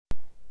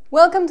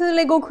Welcome to the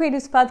Lego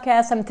Creatives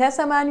Podcast. I'm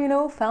Tessa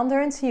Manuno,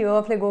 founder and CEO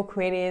of Lego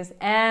Creatives,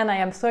 and I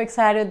am so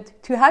excited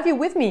to have you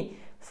with me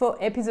for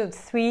episode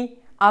 3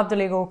 of the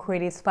Lego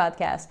Creatives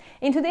Podcast.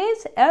 In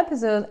today's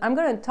episode, I'm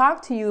going to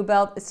talk to you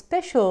about a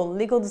special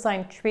Lego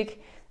design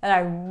trick that I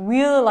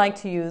really like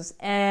to use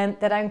and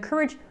that I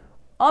encourage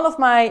all of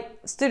my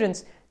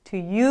students to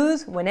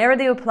use whenever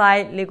they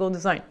apply Lego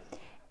design.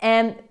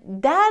 And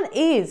that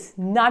is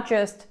not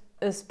just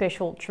a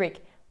special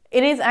trick.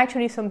 It is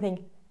actually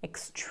something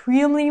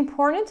extremely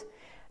important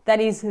that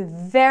is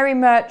very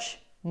much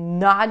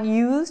not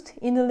used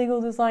in the Lego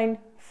design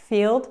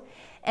field.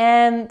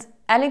 And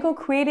at Lego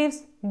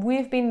Creatives,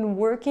 we've been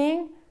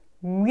working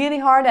really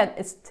hard at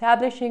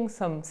establishing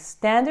some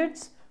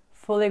standards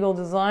for Lego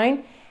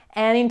design.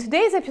 And in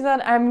today's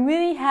episode, I'm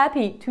really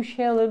happy to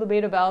share a little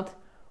bit about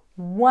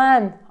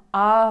one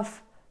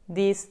of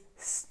these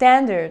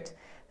standards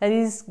that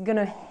is going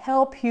to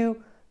help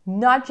you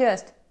not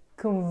just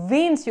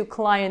convince your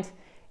client,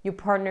 your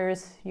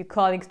partners, your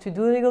colleagues to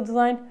do Lego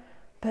design,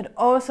 but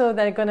also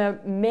that are gonna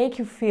make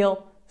you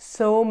feel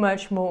so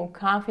much more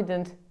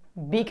confident,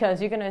 because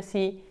you're gonna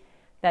see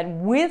that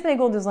with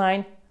Lego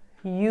design,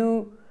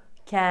 you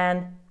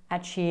can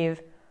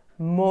achieve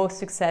more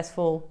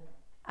successful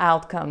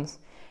outcomes.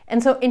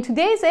 And so in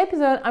today's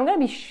episode, I'm gonna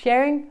be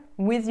sharing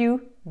with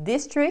you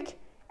this trick,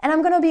 and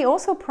I'm gonna be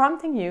also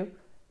prompting you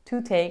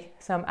to take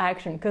some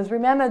action. Because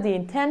remember, the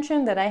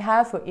intention that I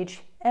have for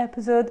each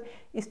episode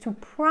is to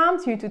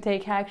prompt you to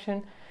take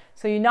action.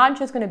 So you're not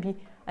just going to be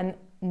a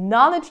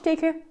knowledge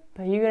taker,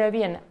 but you're going to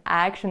be an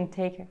action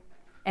taker.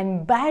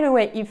 And by the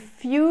way,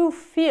 if you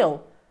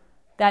feel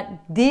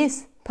that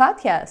this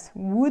podcast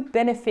would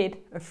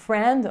benefit a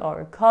friend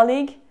or a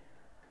colleague,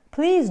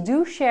 please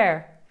do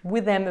share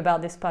with them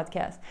about this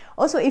podcast.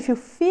 Also, if you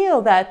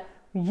feel that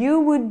you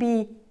would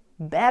be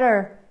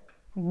better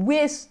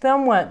with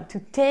someone to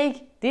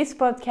take this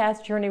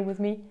podcast journey with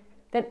me,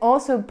 then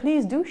also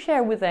please do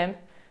share with them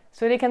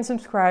so they can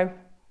subscribe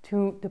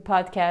to the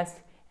podcast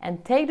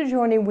and take the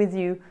journey with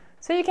you,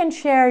 so you can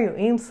share your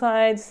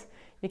insights,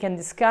 you can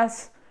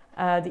discuss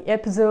the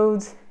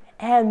episodes,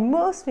 and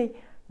mostly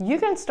you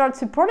can start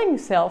supporting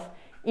yourself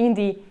in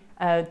the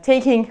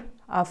taking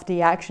of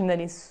the action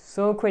that is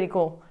so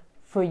critical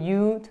for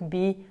you to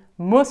be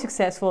more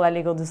successful at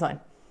Lego design.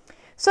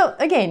 So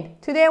again,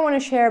 today I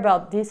want to share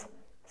about this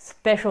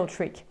special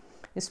trick.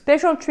 A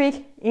special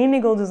trick in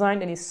Lego design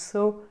that is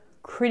so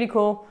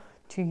critical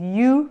to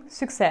your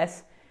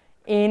success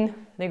in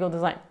Lego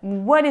design.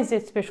 What is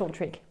this special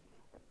trick?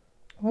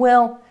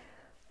 Well,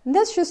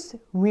 let's just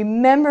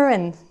remember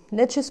and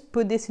let's just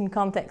put this in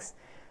context.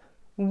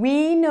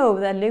 We know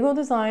that Lego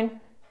design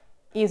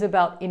is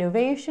about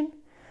innovation,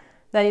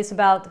 that is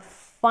about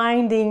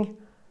finding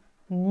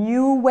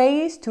new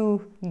ways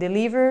to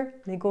deliver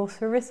Lego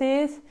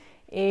services.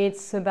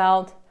 It's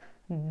about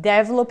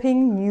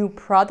developing new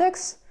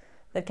products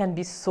that can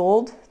be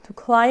sold to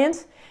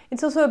clients.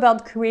 It's also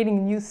about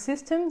creating new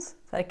systems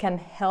that can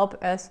help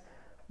us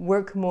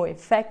work more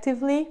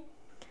effectively.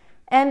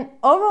 And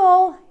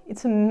overall,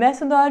 it's a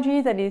methodology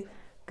that is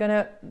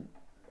gonna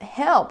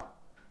help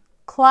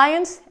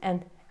clients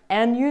and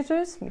end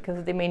users,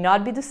 because they may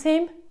not be the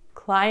same.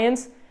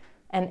 Clients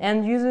and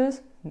end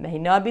users may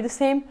not be the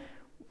same.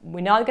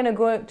 We're not gonna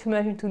go too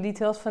much into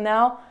details for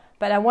now,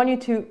 but I want you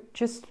to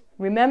just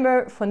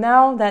remember for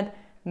now that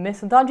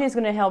methodology is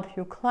going to help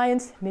your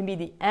clients, maybe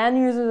the end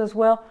users as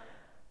well,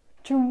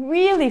 to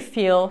really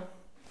feel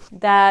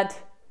that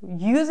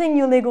using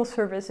your Lego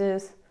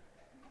services,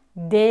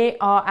 they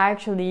are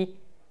actually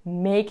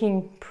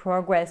making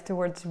progress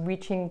towards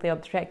reaching the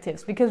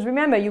objectives. Because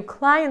remember, your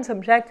clients'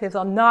 objectives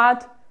are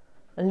not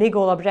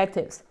legal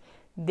objectives.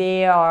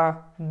 They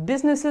are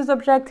businesses'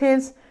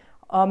 objectives,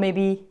 or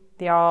maybe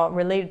they are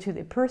related to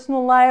their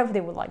personal life. They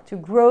would like to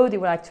grow, they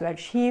would like to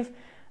achieve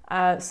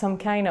some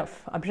kind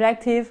of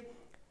objective.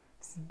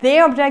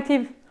 Their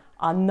objectives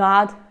are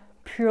not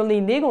purely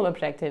legal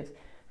objectives.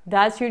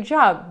 That's your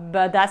job,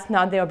 but that's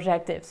not their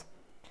objectives.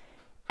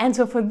 And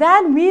so for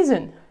that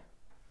reason,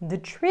 the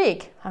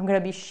trick I'm going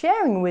to be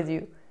sharing with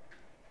you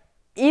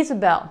is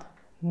about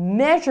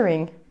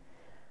measuring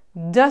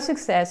the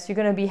success you're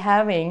going to be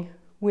having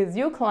with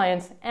your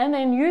clients and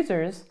end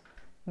users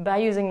by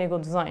using Lego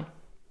design.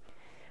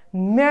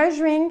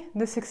 Measuring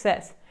the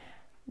success.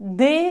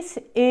 This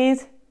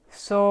is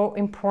so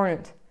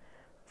important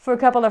for a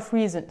couple of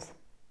reasons.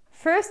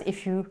 First,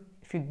 if you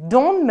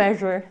don't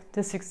measure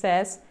the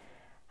success,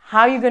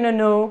 how are you going to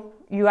know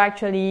you're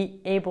actually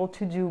able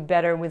to do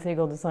better with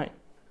Lego design?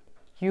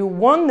 You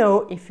won't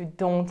know if you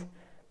don't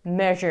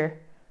measure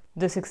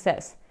the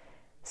success.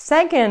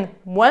 Second,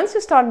 once you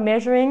start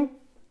measuring,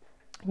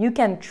 you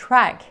can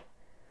track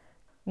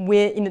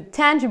in a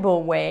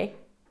tangible way,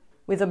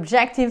 with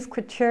objective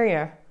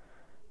criteria,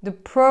 the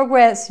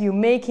progress you're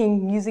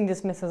making using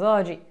this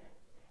methodology.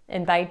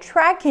 And by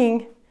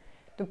tracking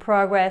the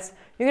progress,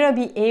 you're going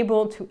to be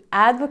able to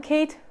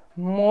advocate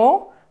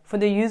more for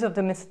the use of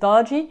the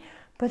methodology,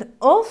 but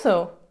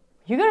also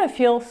you're going to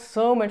feel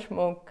so much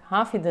more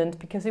confident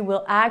because you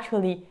will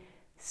actually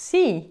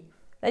see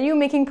that you're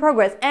making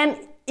progress. And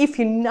if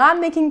you're not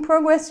making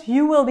progress,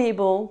 you will be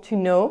able to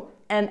know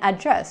and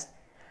adjust.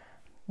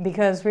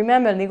 Because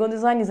remember, legal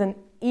design is an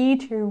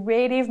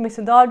iterative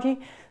methodology.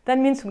 That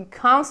means we're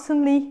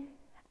constantly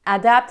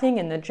adapting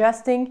and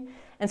adjusting.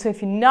 And so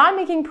if you're not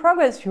making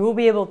progress, you will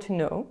be able to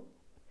know.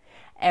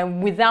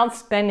 And without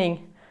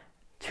spending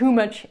too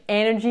much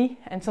energy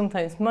and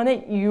sometimes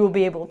money, you will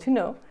be able to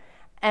know.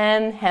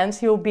 And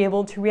hence you'll be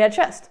able to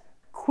readjust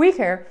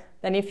quicker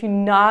than if you're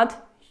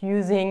not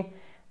using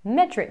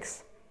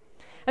metrics.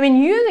 I mean,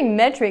 using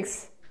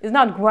metrics is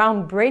not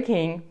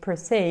groundbreaking per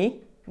se.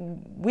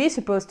 We're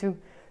supposed to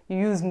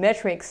use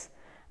metrics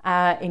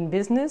in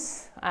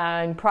business,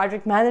 in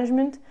project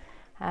management.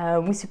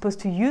 We're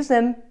supposed to use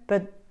them,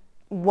 but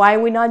why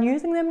we're not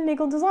using them in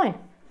legal design?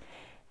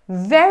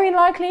 Very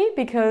likely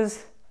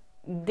because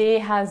there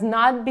has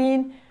not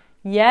been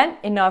yet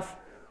enough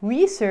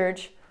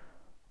research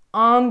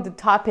on the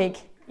topic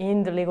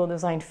in the legal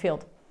design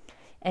field.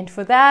 And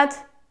for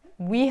that,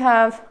 we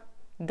have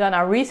done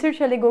our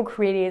research at Lego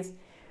Creatives.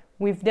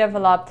 We've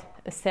developed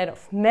a set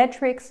of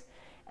metrics.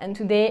 And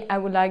today I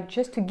would like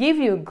just to give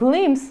you a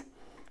glimpse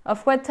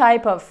of what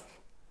types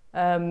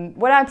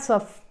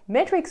of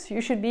metrics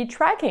you should be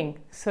tracking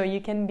so you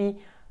can be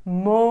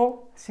more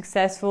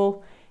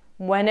successful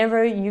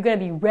whenever you're going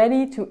to be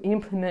ready to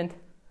implement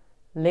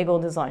legal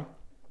design.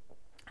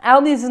 I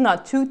hope this is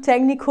not too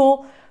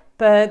technical,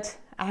 but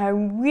I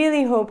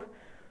really hope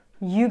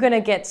you're going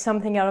to get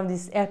something out of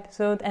this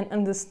episode and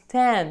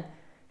understand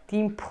the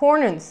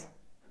importance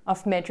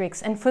of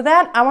metrics. And for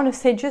that, I want to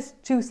say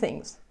just two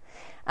things.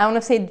 I want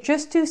to say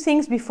just two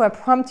things before I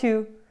prompt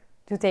you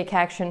to take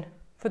action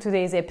for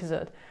today's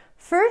episode.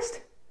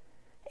 First,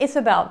 it's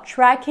about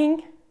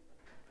tracking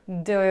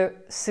the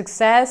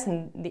success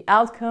and the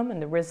outcome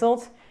and the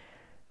results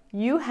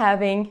you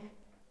having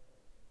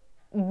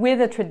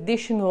with a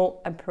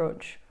traditional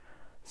approach.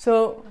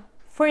 So,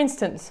 for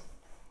instance,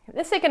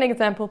 let's take an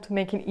example to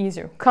make it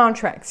easier.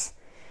 Contracts.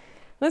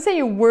 Let's say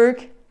you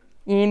work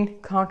in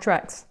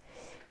contracts.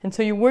 And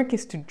so your work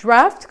is to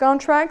draft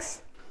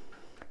contracts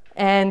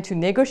and to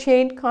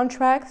negotiate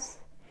contracts,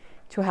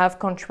 to have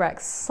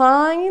contracts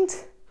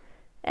signed,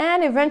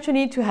 and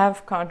eventually to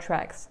have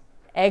contracts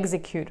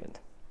executed.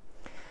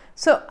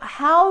 So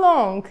how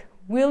long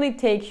will it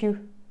take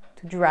you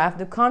to draft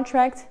the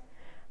contract?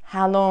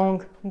 How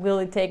long will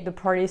it take the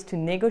parties to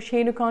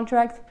negotiate a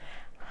contract?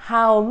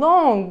 How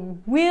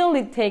long will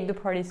it take the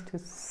parties to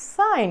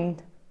sign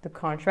the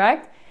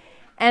contract?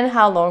 And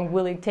how long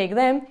will it take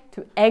them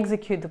to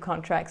execute the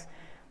contracts?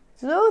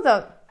 So those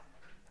are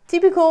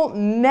typical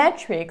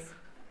metrics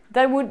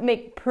that would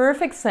make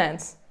perfect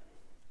sense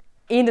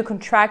in the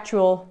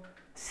contractual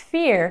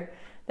sphere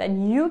that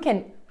you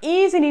can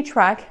easily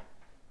track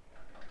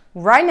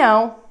right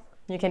now.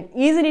 You can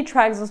easily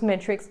track those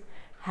metrics.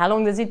 How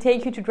long does it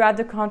take you to draft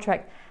the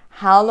contract?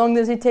 How long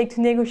does it take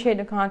to negotiate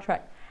the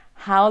contract?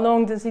 How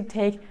long does it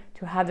take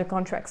to have the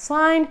contract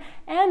signed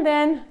and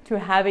then to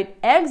have it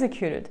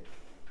executed?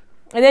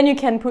 And then you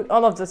can put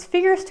all of those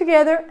figures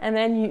together and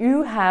then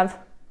you have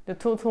the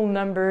total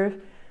number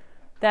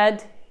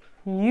that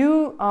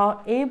you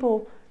are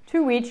able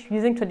to reach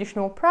using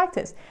traditional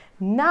practice.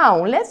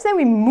 Now, let's say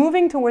we're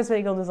moving towards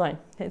legal design.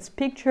 Let's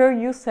picture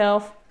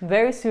yourself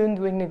very soon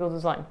doing legal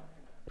design.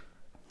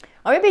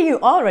 Or maybe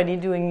you're already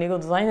doing legal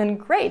design and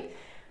great.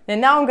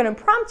 Then now I'm going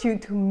to prompt you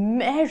to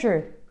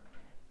measure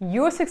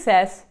your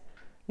success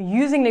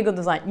using legal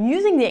design,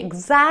 using the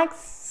exact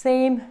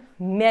same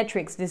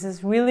metrics. This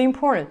is really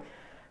important.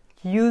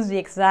 Use the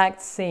exact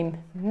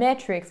same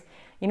metrics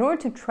in order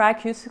to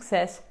track your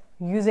success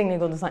using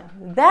legal design.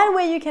 That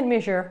way you can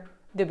measure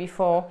the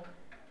before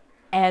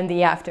and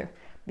the after.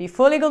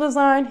 Before legal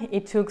design,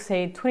 it took,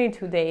 say,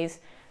 22 days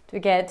to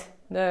get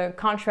the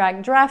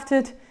contract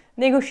drafted,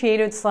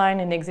 negotiated,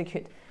 signed, and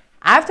executed.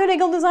 After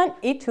legal design,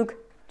 it took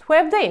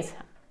 12 days.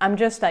 I'm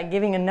just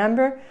giving a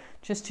number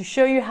just to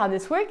show you how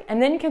this works.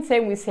 And then you can say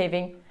we're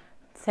saving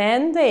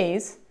 10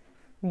 days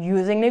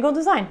using legal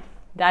design.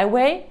 That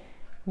way,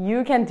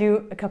 you can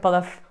do a couple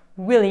of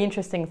really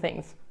interesting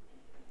things.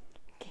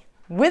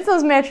 With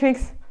those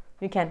metrics,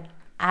 you can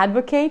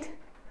advocate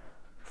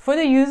for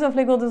the use of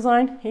legal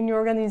design in your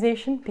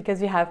organization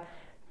because you have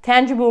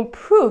tangible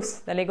proofs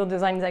that legal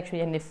design is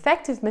actually an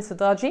effective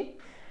methodology.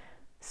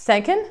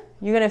 Second,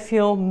 you're going to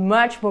feel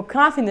much more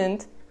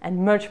confident and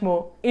much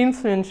more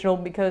influential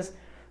because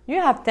you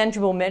have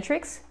tangible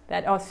metrics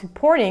that are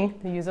supporting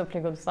the use of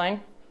legal design.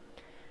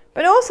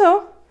 But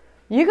also,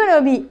 you're going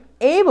to be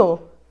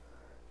able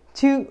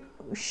to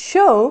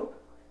show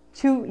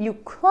to your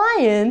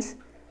clients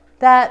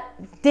that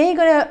they're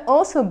going to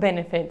also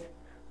benefit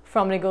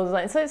from legal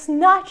design. So it's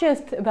not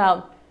just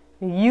about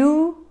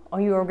you or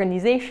your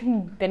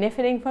organization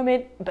benefiting from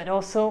it, but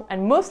also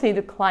and mostly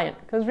the client.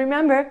 Because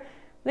remember,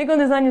 legal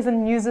design is a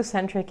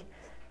user-centric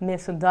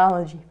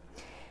methodology.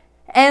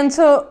 And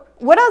so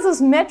what are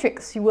those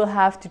metrics you will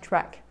have to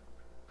track?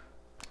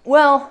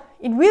 Well,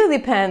 it really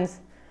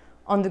depends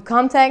on the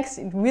context.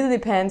 It really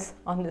depends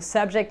on the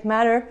subject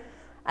matter.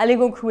 At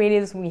Lego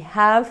Creatives, we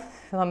have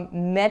some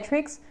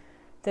metrics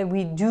that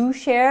we do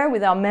share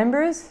with our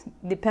members,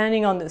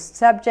 depending on the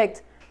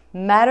subject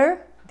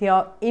matter they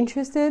are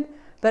interested.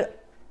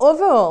 But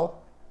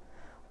overall,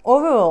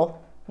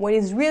 what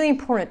is really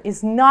important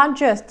is not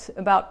just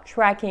about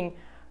tracking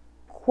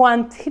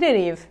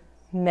quantitative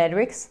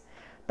metrics,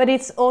 but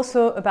it's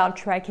also about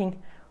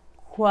tracking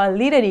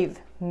qualitative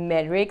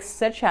metrics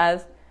such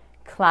as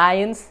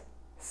client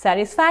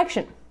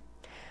satisfaction.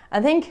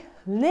 I think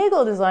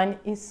legal design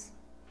is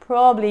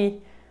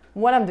probably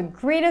one of the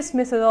greatest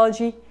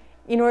methodology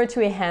in order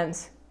to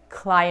enhance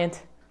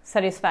client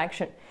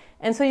satisfaction.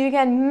 And so you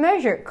can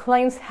measure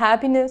client's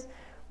happiness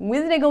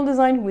with legal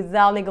design,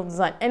 without legal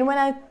design. And when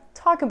I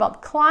talk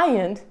about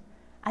client,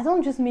 I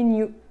don't just mean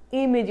your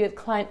immediate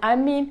client. I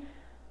mean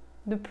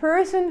the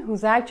person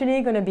who's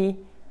actually going to be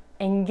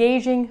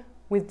engaging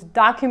with the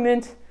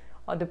document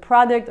or the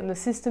product or the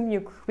system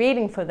you're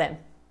creating for them.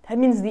 That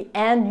means the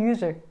end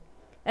user.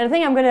 And I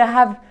think I'm going to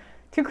have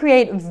to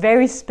create a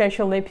very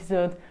special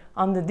episode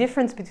on the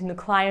difference between the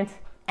client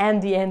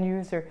and the end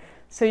user,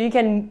 so you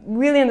can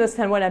really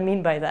understand what I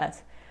mean by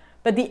that.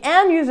 But the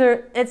end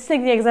user, let's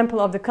take the example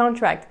of the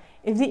contract.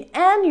 If the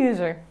end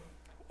user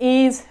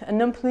is an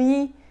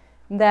employee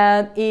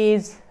that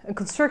is a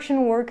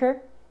construction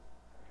worker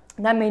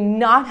that may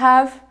not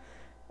have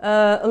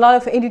a lot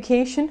of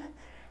education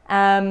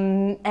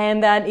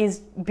and that is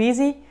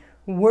busy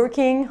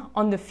working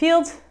on the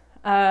field,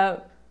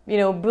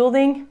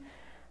 building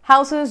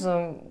houses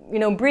or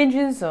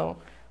bridges or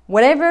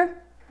whatever,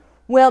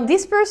 well,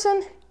 this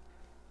person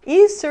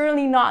is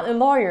certainly not a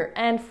lawyer,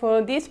 and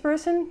for this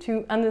person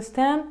to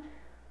understand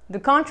the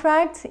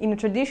contract in a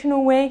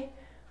traditional way,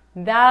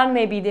 that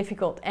may be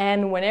difficult.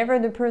 And whenever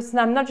the person,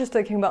 I'm not just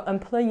talking about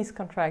employees'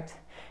 contract,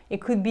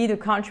 it could be the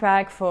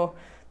contract for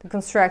the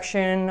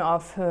construction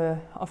of a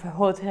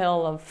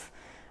hotel, of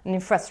an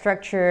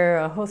infrastructure,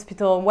 a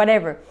hospital,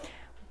 whatever.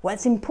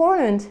 What's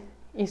important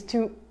is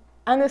to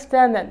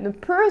understand that the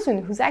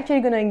person who's actually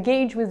going to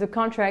engage with the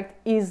contract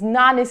is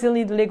not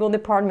necessarily the legal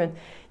department.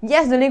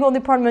 Yes, the legal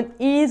department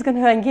is going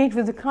to engage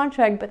with the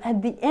contract, but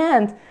at the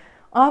end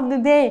of the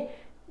day,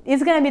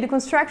 it's going to be the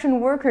construction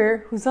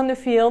worker who's on the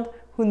field,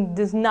 who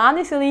does not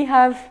necessarily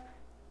have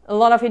a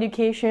lot of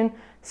education,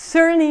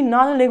 certainly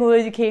not a legal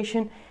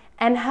education,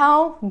 and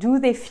how do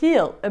they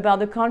feel about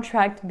the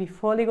contract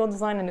before legal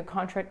design and the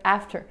contract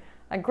after.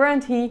 I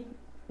guarantee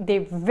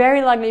they're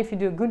very likely, if you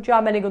do a good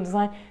job at legal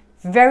design,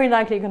 very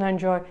likely going to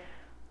enjoy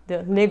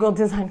the legal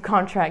design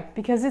contract,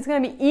 because it's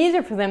going to be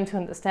easier for them to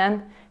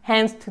understand,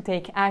 hence to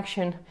take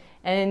action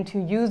and to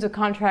use the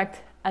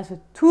contract as a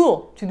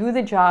tool to do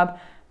the job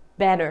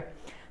better.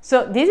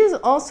 So this is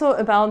also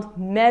about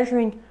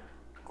measuring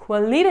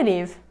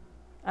qualitative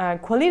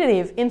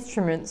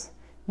instruments,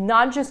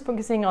 not just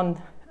focusing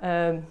on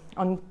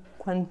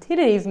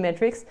quantitative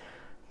metrics,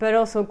 but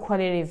also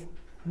qualitative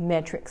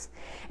metrics.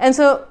 And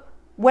so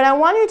what I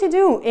want you to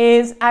do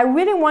is, I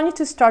really want you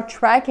to start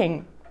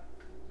tracking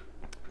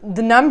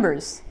the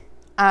numbers.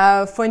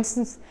 For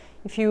instance,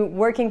 if you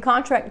work in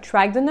contract,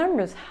 track the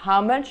numbers. How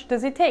much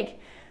does it take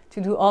to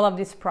do all of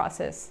this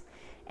process?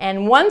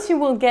 And once you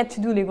will get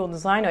to do legal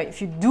design, or if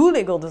you do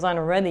legal design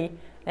already,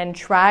 then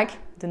track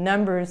the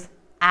numbers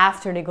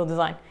after legal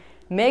design.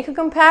 Make a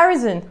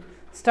comparison.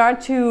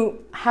 Start to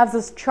have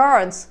those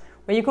charts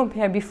where you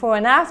compare before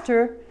and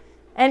after,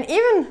 and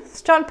even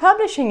start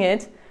publishing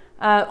it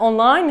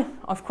online,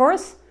 of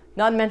course,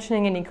 not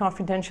mentioning any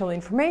confidential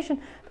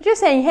information, but just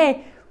saying,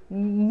 hey,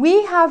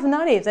 we have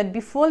noticed that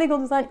before legal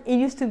design, it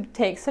used to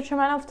take such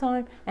amount of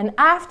time, and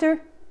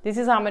after, this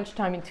is how much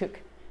time it took.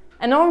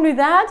 And not only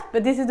that,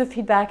 but this is the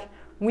feedback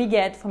we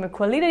get from a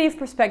qualitative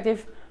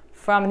perspective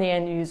from the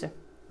end user.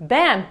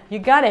 Bam, you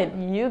got it.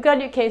 You got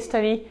your case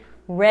study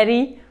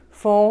ready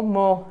for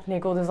more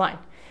legal design.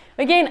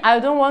 Again, I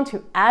don't want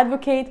to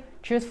advocate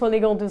just for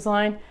legal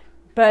design,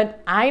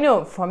 but I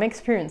know from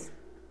experience,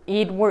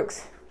 it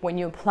works. When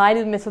you apply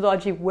the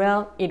methodology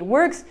well, it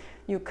works.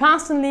 You're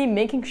constantly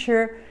making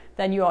sure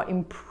that you are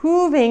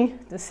improving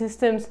the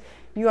systems,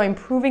 you are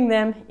improving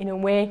them in a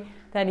way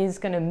that is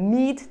going to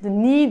meet the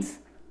needs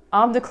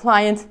of the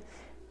client.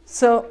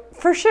 So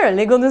for sure,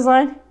 legal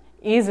design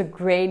is a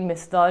great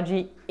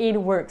methodology.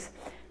 It works.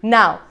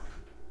 Now,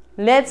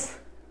 let's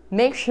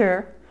make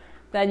sure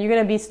that you're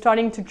going to be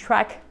starting to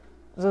track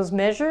those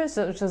measures,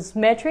 those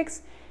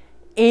metrics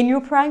in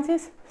your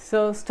practice.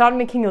 So start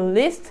making a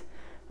list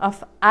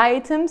of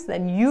items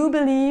that you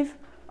believe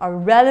are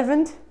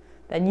relevant,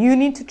 that you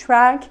need to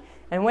track.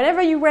 And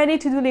whenever you're ready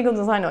to do legal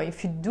design, or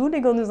if you do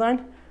legal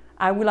design,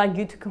 I would like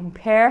you to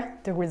compare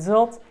the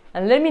results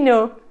and let me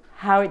know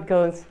how it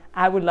goes.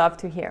 I would love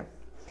to hear.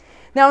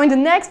 Now, in the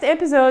next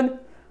episode,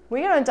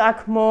 we're going to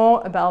talk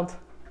more about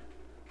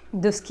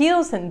the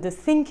skills and the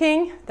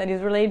thinking that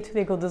is related to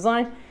legal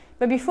design.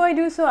 But before I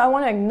do so, I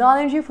want to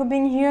acknowledge you for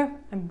being here.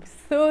 I'm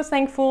so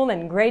thankful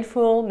and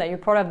grateful that you're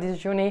part of this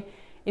journey.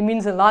 It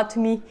means a lot to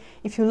me.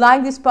 If you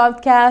like this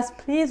podcast,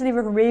 please leave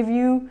a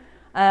review.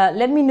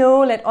 Let me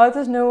know, let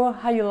others know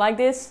how you like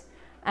this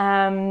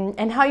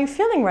and how you're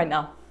feeling right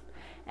now.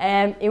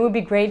 And it would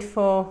be great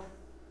for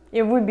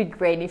it would be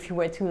great if you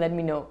were to let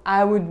me know.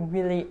 I would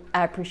really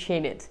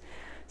appreciate it.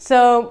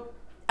 So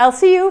I'll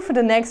see you for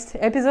the next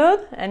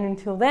episode, and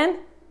until then,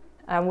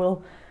 I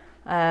will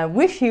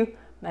wish you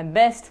my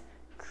best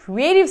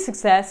creative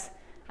success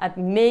at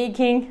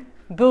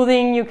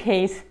building your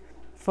case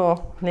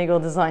for Lego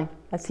design.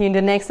 I'll see you in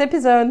the next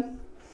episode.